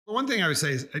One thing I would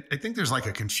say is I think there's like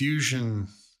a confusion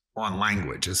on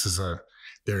language.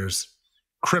 There's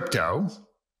crypto,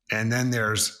 and then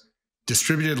there's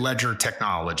distributed ledger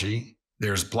technology,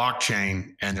 there's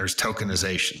blockchain, and there's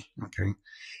tokenization. Okay.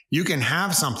 You can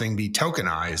have something be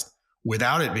tokenized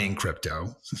without it being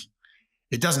crypto.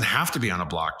 It doesn't have to be on a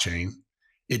blockchain.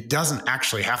 It doesn't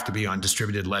actually have to be on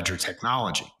distributed ledger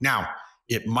technology. Now,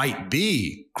 it might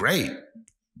be great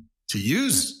to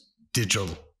use digital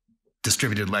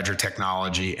distributed ledger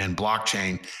technology and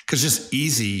blockchain because it's just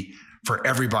easy for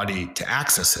everybody to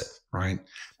access it, right?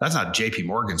 That's not JP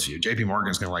Morgan's view. JP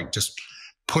Morgan's going to like just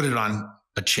put it on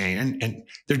a chain, and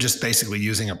they're just basically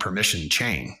using a permission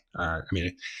chain. I mean,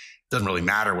 it doesn't really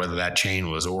matter whether that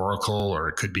chain was Oracle or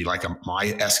it could be like a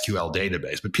MySQL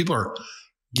database, but people are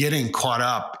getting caught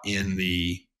up in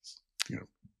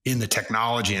in the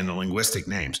technology and the linguistic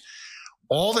names.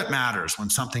 All that matters when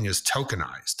something is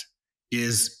tokenized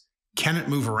is, can it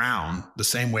move around the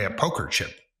same way a poker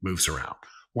chip moves around?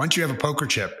 Once you have a poker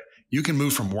chip, you can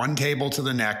move from one table to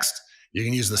the next. You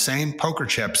can use the same poker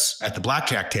chips at the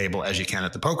blackjack table as you can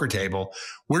at the poker table.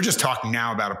 We're just talking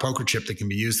now about a poker chip that can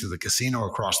be used at the casino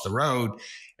across the road,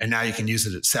 and now you can use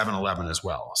it at 7-Eleven as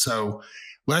well. So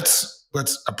let's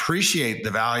appreciate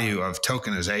the value of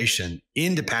tokenization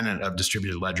independent of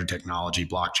distributed ledger technology,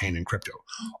 blockchain, and crypto,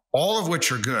 all of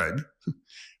which are good.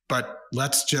 But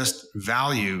let's just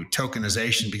value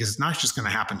tokenization because it's not just going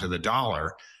to happen to the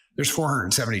dollar. There's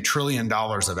 $470 trillion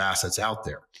of assets out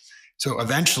there. So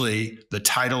eventually the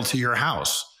title to your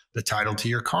house, the title to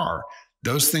your car,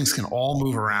 those things can all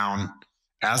move around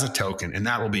as a token, and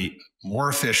that will be more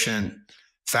efficient,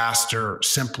 faster,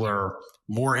 simpler,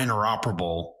 more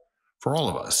interoperable for all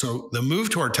of us. So the move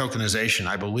toward tokenization,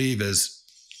 I believe, is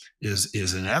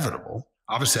inevitable.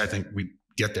 Obviously, I think we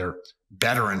get there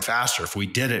better and faster if we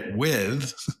did it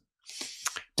with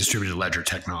distributed ledger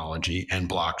technology and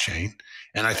blockchain.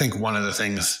 And I think one of the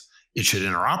things it should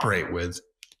interoperate with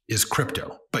is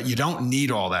crypto. But you don't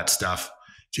need all that stuff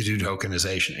to do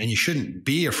tokenization. And you shouldn't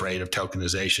be afraid of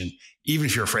tokenization, even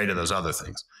if you're afraid of those other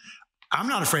things. I'm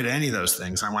not afraid of any of those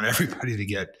things. I want everybody to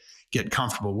get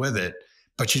comfortable with it.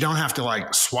 But you don't have to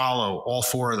like swallow all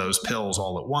four of those pills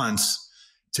all at once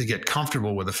to get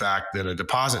comfortable with the fact that a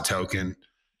deposit token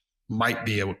might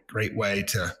be a great way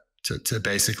to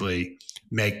basically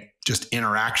make just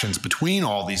interactions between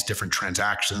all these different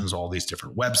transactions, all these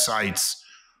different websites,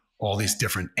 all these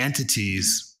different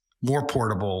entities more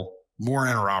portable, more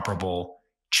interoperable,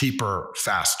 cheaper,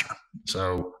 faster.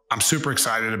 So I'm super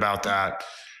excited about that.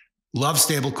 Love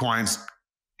stable coins.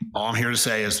 All I'm here to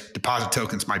say is deposit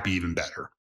tokens might be even better.